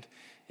recommend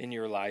in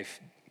your life.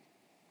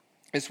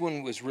 This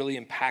one was really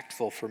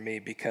impactful for me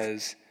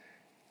because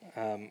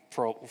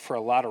for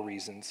a lot of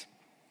reasons.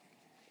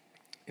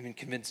 I even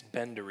convinced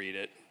Ben to read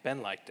it.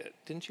 Ben liked it.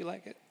 Didn't you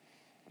like it?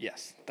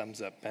 Yes,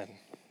 thumbs up, Ben.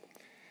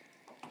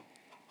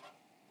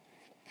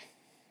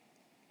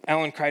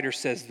 Alan Kreider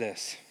says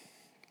this: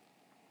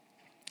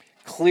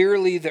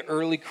 clearly, the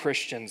early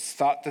Christians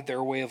thought that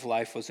their way of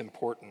life was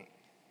important.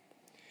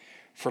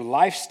 For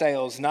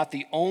lifestyle is not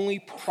the only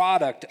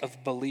product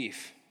of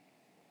belief.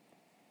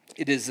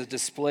 It is a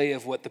display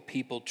of what the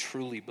people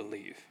truly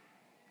believe.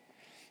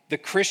 The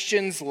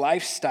Christian's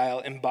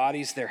lifestyle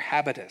embodies their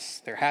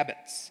habitus, their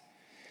habits,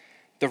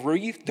 the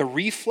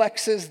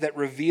reflexes that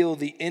reveal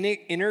the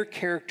inner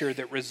character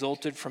that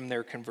resulted from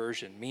their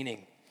conversion,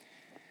 meaning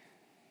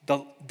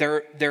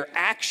their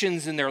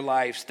actions in their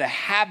lives, the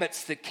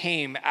habits that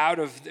came out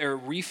of their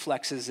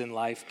reflexes in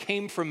life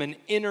came from an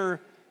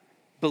inner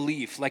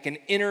belief, like an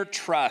inner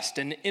trust,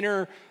 an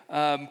inner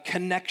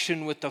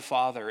connection with the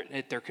Father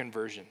at their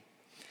conversion.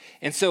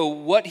 And so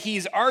what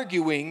he's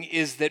arguing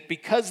is that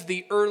because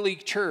the early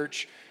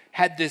church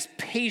had this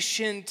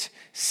patient,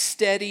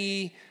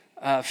 steady,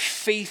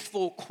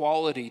 faithful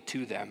quality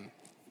to them,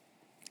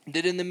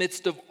 that in the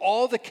midst of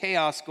all the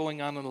chaos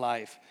going on in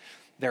life,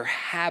 their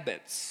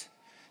habits,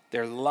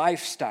 their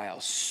lifestyle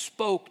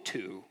spoke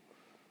to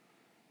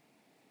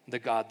the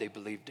God they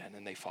believed in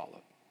and they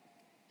followed.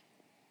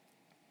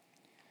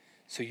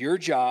 So your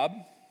job,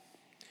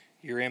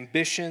 your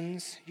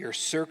ambitions, your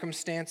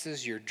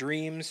circumstances, your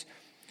dreams,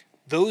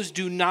 those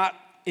do not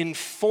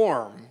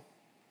inform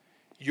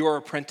your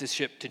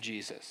apprenticeship to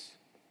Jesus.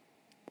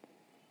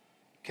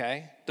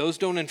 Okay? Those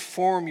don't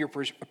inform your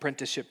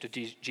apprenticeship to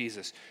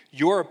Jesus.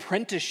 Your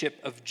apprenticeship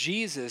of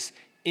Jesus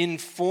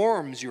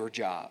informs your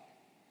job,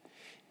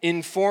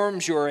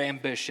 informs your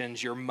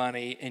ambitions, your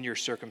money, and your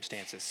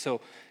circumstances. So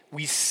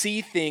we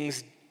see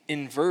things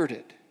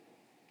inverted.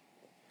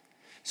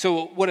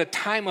 So what a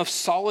time of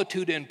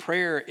solitude and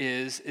prayer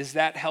is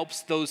that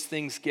helps those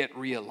things get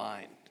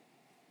realigned.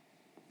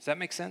 Does that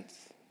make sense?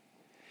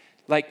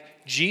 Like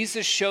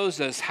Jesus shows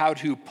us how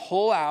to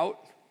pull out,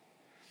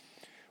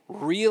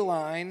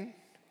 realign,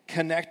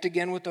 connect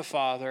again with the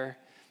Father,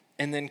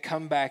 and then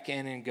come back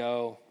in and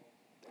go,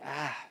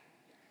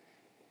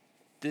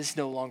 this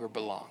no longer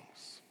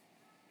belongs.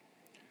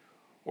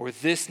 Or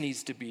this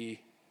needs to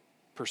be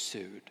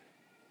pursued.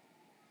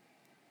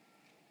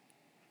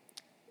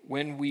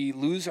 When we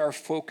lose our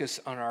focus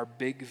on our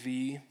big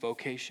V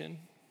vocation,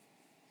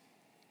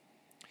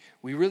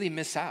 we really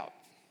miss out.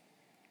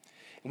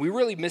 And we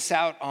really miss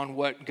out on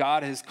what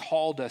God has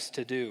called us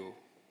to do.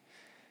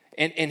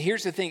 And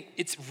here's the thing,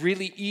 it's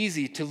really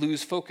easy to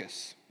lose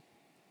focus.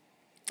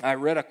 I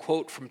read a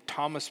quote from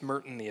Thomas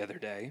Merton the other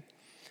day.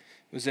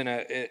 It's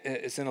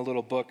in a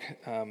little book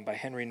by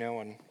Henry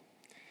Nouwen.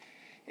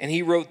 And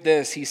he wrote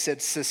this. He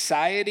said,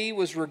 society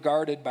was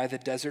regarded by the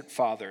Desert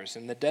Fathers.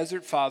 And the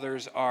Desert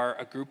Fathers are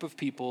a group of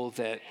people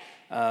that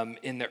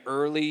in the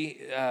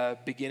early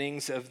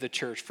beginnings of the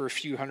church, for a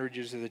few hundred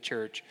years of the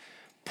church,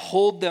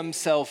 pulled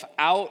themselves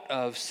out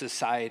of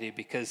society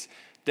because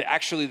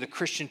the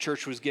Christian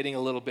church was getting a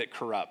little bit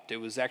corrupt. It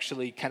was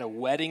actually kind of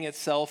wedding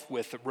itself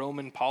with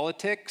Roman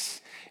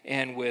politics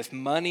and with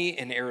money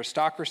and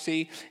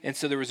aristocracy. And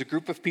so there was a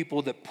group of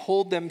people that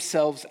pulled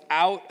themselves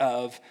out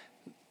of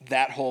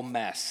that whole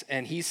mess.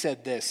 And he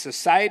said this: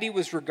 society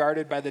was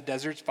regarded by the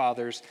Desert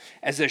Fathers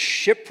as a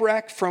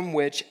shipwreck from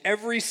which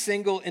every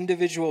single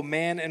individual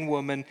man and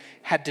woman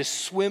had to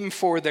swim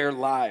for their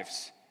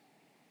lives.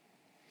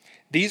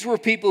 These were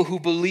people who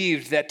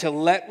believed that to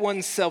let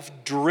oneself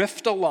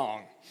drift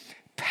along,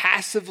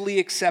 passively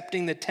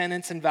accepting the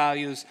tenets and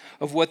values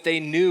of what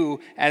they knew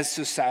as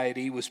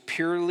society, was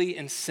purely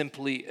and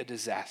simply a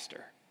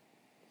disaster.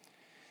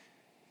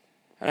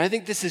 And I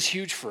think this is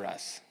huge for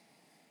us.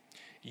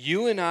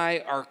 You and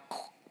I are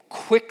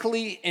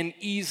quickly and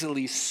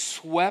easily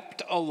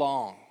swept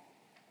along,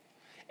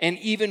 and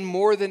even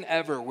more than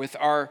ever with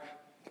our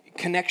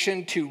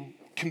connection to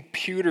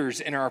computers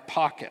in our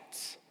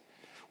pockets.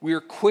 We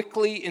are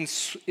quickly and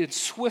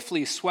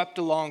swiftly swept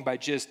along by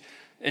just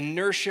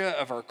inertia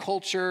of our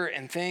culture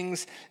and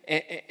things,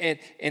 and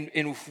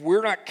if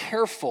we're not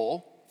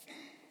careful,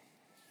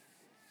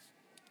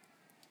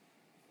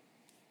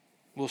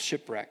 we'll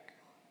shipwreck.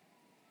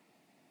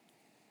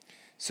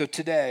 So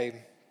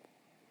today,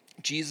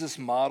 Jesus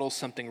models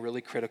something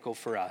really critical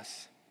for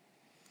us.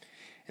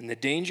 And the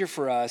danger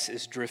for us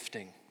is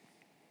drifting.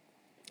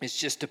 It's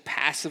just to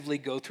passively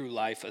go through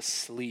life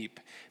asleep,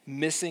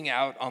 missing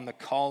out on the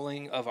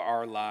calling of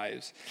our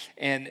lives.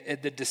 And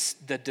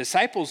the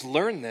disciples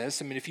learn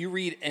this. I mean, if you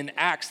read in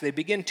Acts, they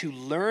begin to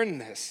learn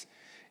this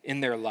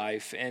in their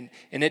life. And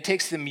it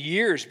takes them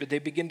years, but they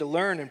begin to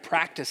learn and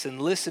practice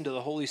and listen to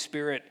the Holy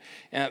Spirit.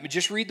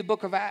 Just read the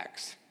book of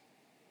Acts.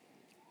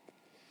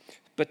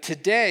 But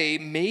today,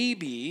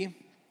 maybe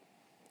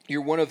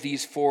you're one of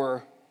these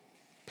four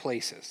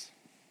places.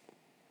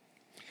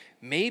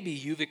 Maybe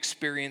you've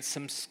experienced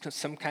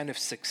some kind of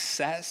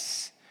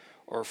success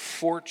or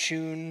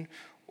fortune,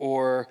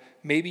 or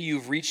maybe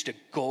you've reached a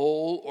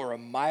goal or a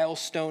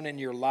milestone in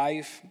your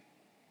life.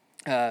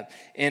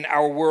 And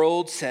our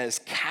world says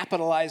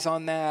capitalize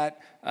on that,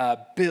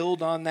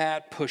 build on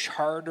that, push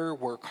harder,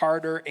 work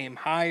harder, aim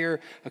higher,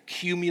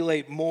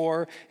 accumulate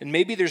more. And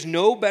maybe there's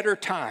no better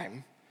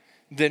time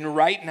than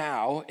right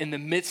now in the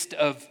midst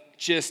of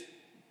just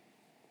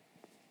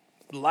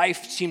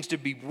life seems to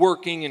be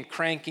working and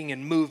cranking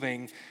and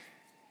moving,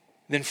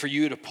 than for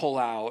you to pull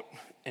out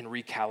and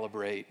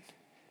recalibrate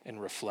and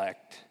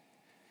reflect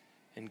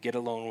and get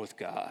alone with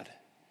God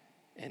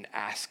and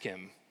ask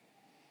him,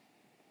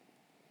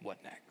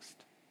 what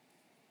next?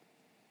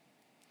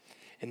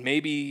 And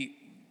maybe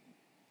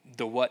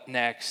the what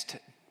next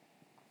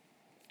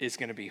is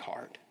going to be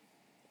hard.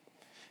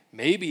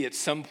 Maybe at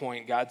some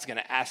point God's going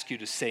to ask you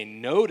to say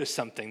no to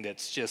something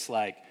that's just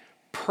like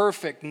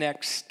perfect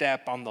next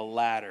step on the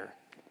ladder.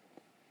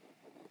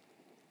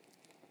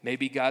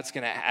 Maybe God's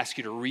going to ask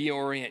you to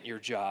reorient your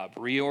job,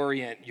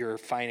 reorient your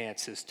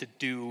finances to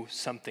do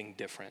something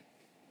different.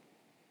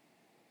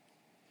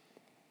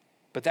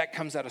 But that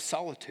comes out of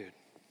solitude.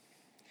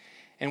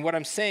 And what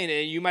I'm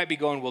saying, you might be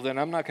going, well, then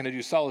I'm not going to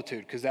do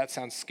solitude because that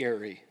sounds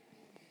scary.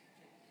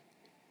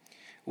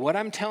 What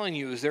I'm telling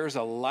you is there's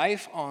a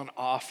life on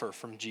offer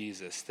from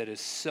Jesus that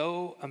is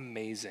so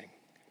amazing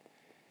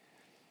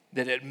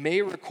that it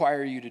may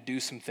require you to do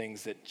some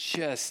things that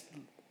just,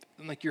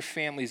 like your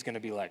family's going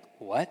to be like,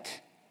 what?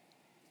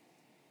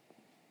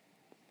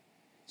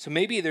 So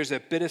maybe there's a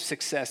bit of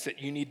success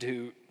that you need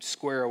to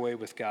square away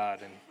with God.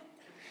 And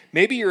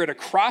maybe you're at a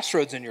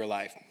crossroads in your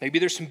life. Maybe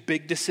there's some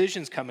big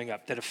decisions coming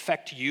up that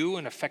affect you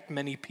and affect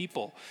many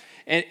people.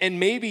 And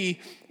maybe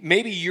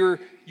you're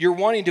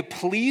wanting to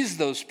please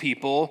those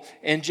people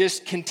and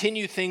just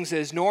continue things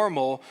as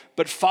normal,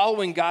 but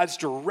following God's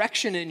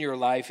direction in your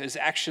life is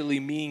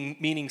actually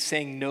meaning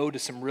saying no to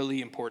some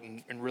really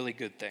important and really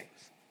good things.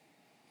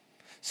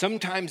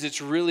 Sometimes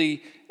it's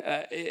really,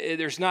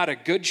 there's not a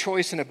good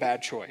choice and a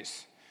bad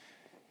choice.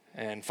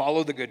 And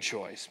follow the good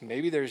choice.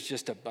 Maybe there's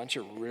just a bunch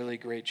of really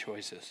great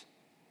choices.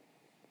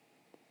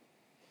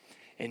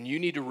 And you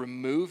need to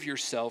remove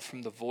yourself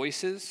from the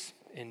voices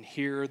and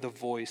hear the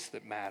voice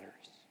that matters.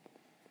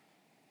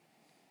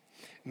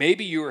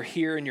 Maybe you are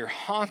here and you're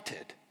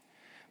haunted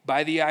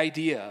by the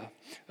idea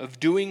of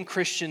doing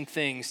Christian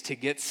things to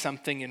get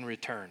something in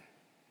return.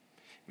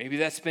 Maybe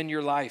that's been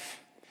your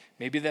life.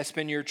 Maybe that's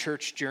been your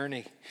church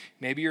journey.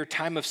 Maybe your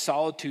time of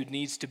solitude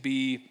needs to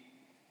be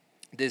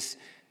this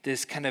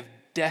kind of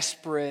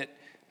desperate,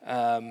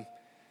 maybe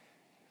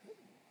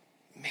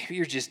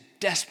you're just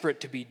desperate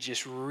to be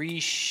just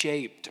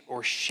reshaped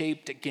or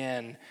shaped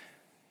again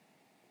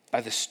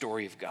by the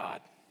story of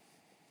God.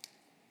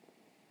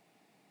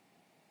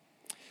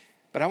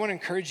 But I want to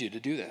encourage you to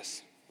do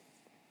this.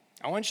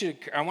 I want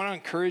to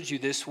encourage you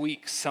this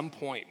week, some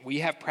point.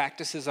 We have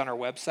practices on our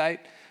website.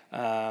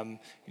 You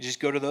just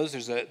go to those.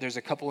 There's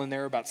a couple in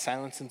there about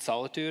silence and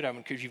solitude.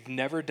 If you've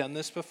never done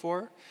this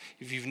before,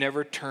 if you've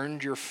never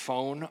turned your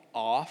phone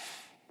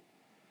off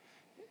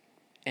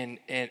and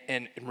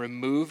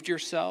removed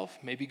yourself,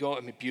 maybe go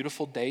on a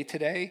beautiful day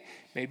today,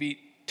 maybe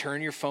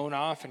turn your phone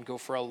off and go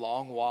for a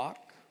long walk.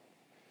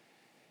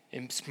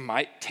 It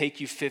might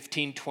take you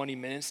 15, 20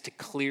 minutes to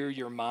clear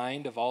your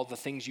mind of all the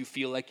things you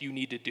feel like you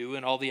need to do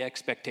and all the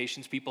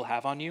expectations people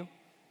have on you.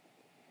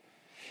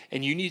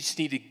 And you just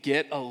need to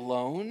get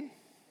alone,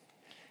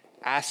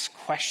 ask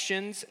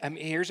questions.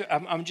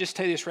 I'm just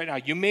telling you this right now.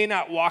 You may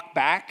not walk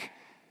back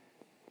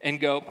and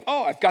go,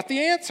 oh, I've got the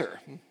answer.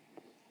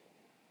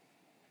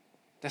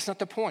 That's not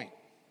the point.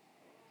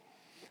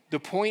 The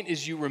point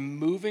is you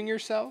removing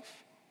yourself,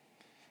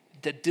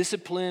 the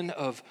discipline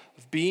of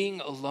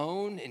being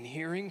alone and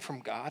hearing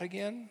from God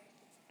again.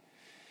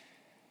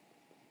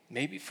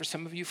 Maybe for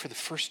some of you for the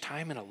first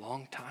time in a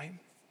long time.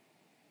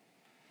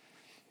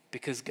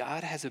 Because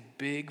God has a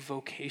big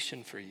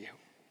vocation for you.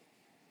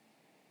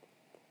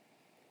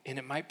 And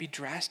it might be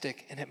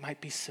drastic and it might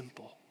be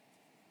simple.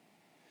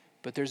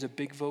 But there's a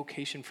big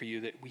vocation for you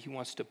that he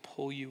wants to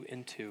pull you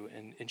into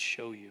and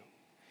show you.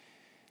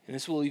 And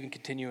this will even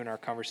continue in our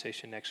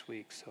conversation next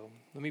week. So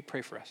let me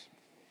pray for us.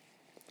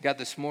 God,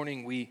 this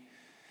morning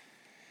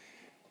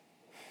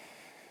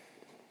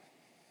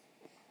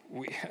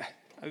I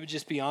would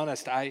just be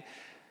honest, I'm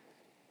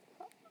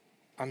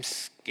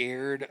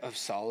scared of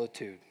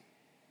solitude.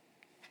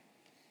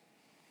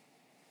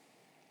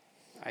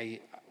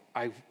 I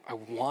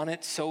want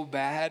it so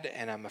bad,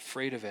 and I'm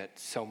afraid of it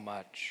so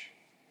much.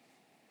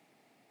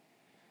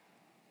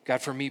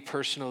 God, for me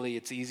personally,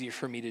 it's easier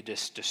for me to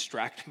just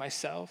distract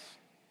myself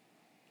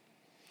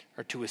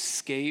or to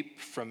escape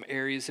from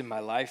areas in my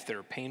life that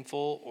are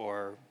painful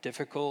or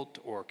difficult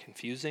or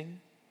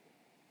confusing.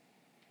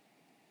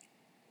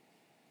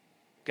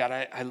 God,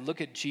 I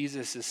look at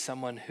Jesus as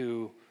someone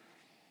who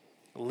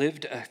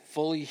lived a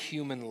fully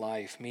human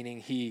life, meaning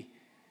he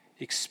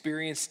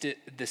experienced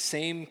the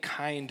same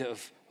kind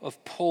of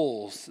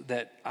pulls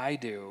that I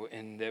do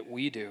and that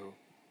we do.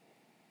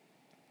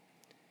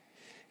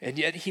 And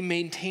yet he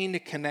maintained a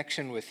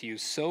connection with you,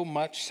 so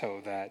much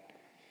so that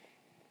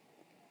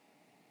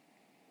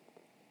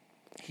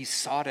he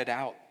sought it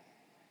out.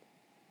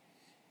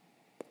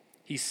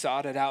 He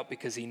sought it out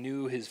because he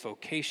knew his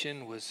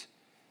vocation was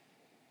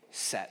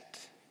set.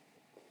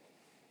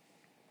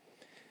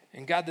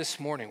 And God, this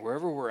morning,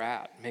 wherever we're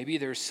at, maybe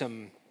there's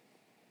some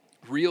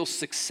real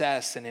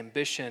success and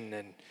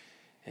ambition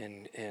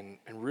and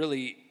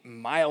really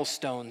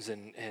milestones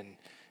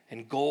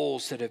and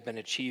goals that have been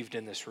achieved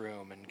in this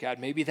room. And God,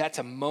 maybe that's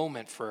a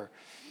moment for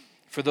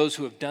those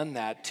who have done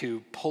that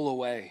to pull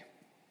away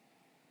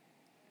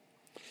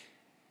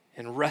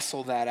and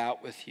wrestle that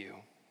out with you.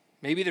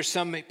 Maybe there's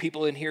some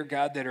people in here,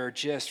 God, that are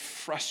just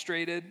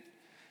frustrated,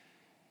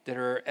 that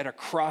are at a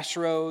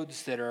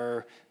crossroads, that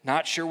are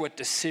not sure what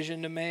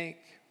decision to make.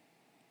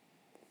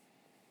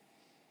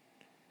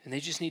 And they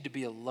just need to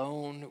be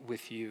alone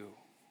with you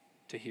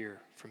to hear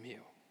from you.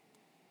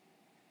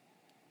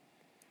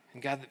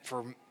 And God,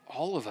 for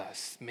all of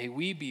us, may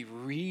we be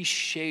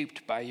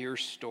reshaped by your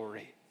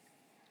story.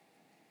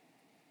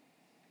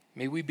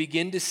 May we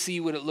begin to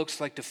see what it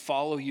looks like to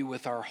follow you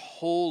with our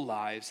whole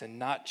lives and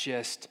not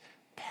just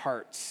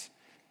parts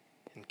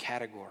and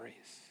categories.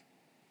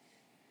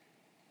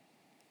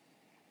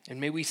 And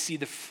may we see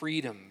the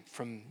freedom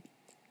from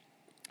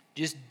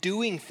just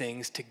doing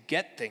things to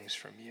get things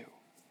from you.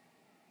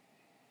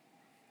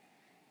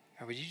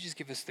 God, would you just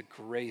give us the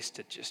grace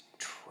to just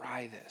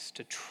try this,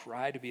 to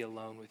try to be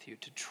alone with you,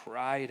 to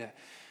try to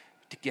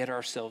get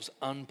ourselves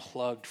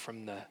unplugged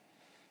from the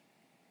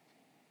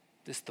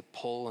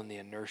pull and the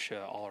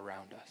inertia all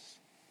around us.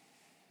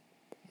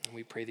 And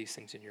we pray these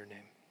things in your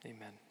name.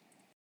 Amen.